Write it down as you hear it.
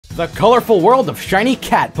The colorful world of shiny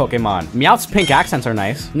cat Pokemon. Meowth's pink accents are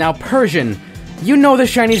nice. Now Persian. You know the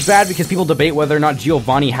shiny's bad because people debate whether or not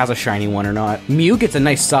Giovanni has a shiny one or not. Mew gets a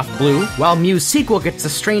nice soft blue, while Mew's sequel gets a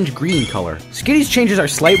strange green color. Skitty's changes are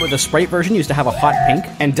slight, where the Sprite version used to have a hot pink,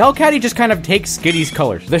 and Delcatty just kind of takes Skitty's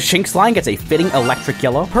colors. The Shinx line gets a fitting electric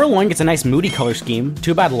yellow. Purloin gets a nice moody color scheme.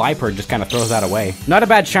 Too bad Liepard just kind of throws that away. Not a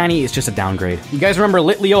bad shiny, it's just a downgrade. You guys remember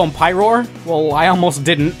Litleo and Pyroar? Well, I almost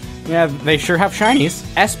didn't. Yeah, they sure have shinies.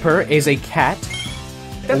 Esper is a cat.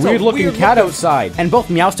 That's a weird-looking cat outside. And both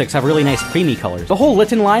Meowsticks have really nice creamy colors. The whole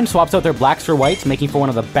Litten line swaps out their blacks for whites, making for one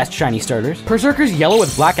of the best shiny starters. Berserker's yellow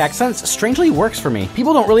with black accents strangely works for me.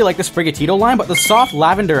 People don't really like the Sprigatito line, but the soft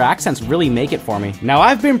lavender accents really make it for me. Now,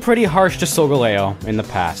 I've been pretty harsh to Solgaleo in the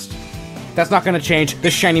past. That's not gonna change.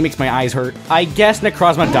 This shiny makes my eyes hurt. I guess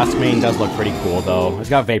Necrozma Duskmane does look pretty cool, though. It's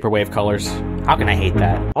got Vaporwave colors. How can I hate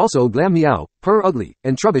that? Also, Glam Meow, Purr Ugly,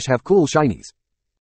 and Trubbish have cool shinies.